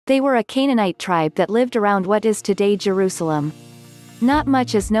They were a Canaanite tribe that lived around what is today Jerusalem. Not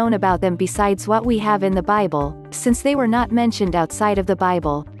much is known about them besides what we have in the Bible, since they were not mentioned outside of the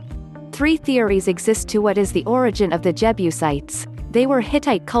Bible. 3 theories exist to what is the origin of the Jebusites. They were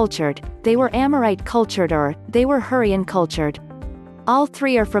Hittite cultured, they were Amorite cultured, or they were Hurrian cultured. All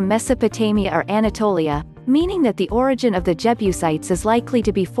 3 are from Mesopotamia or Anatolia, meaning that the origin of the Jebusites is likely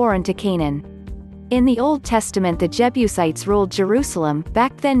to be foreign to Canaan. In the Old Testament, the Jebusites ruled Jerusalem,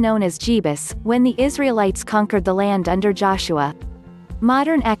 back then known as Jebus, when the Israelites conquered the land under Joshua.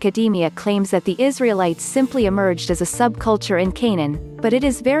 Modern academia claims that the Israelites simply emerged as a subculture in Canaan, but it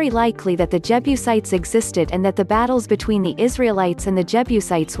is very likely that the Jebusites existed and that the battles between the Israelites and the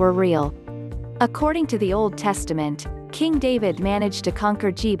Jebusites were real. According to the Old Testament, King David managed to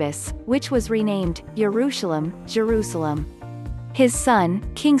conquer Jebus, which was renamed Jerusalem. His son,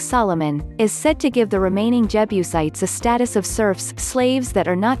 King Solomon, is said to give the remaining Jebusites a status of serfs, slaves that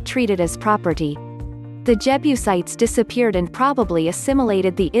are not treated as property. The Jebusites disappeared and probably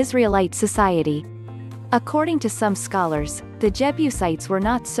assimilated the Israelite society. According to some scholars, the Jebusites were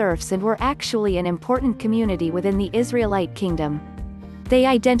not serfs and were actually an important community within the Israelite kingdom. They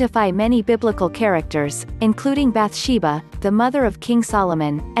identify many biblical characters, including Bathsheba, the mother of King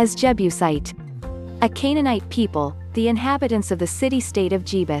Solomon, as Jebusite. A Canaanite people, the inhabitants of the city-state of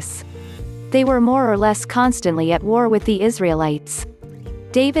Jebus. They were more or less constantly at war with the Israelites.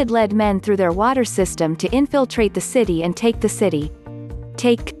 David led men through their water system to infiltrate the city and take the city.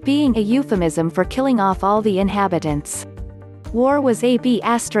 Take being a euphemism for killing off all the inhabitants. War was a ****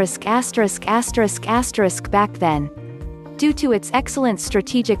 back then. Due to its excellent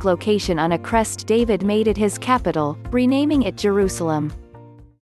strategic location on a crest, David made it his capital, renaming it Jerusalem.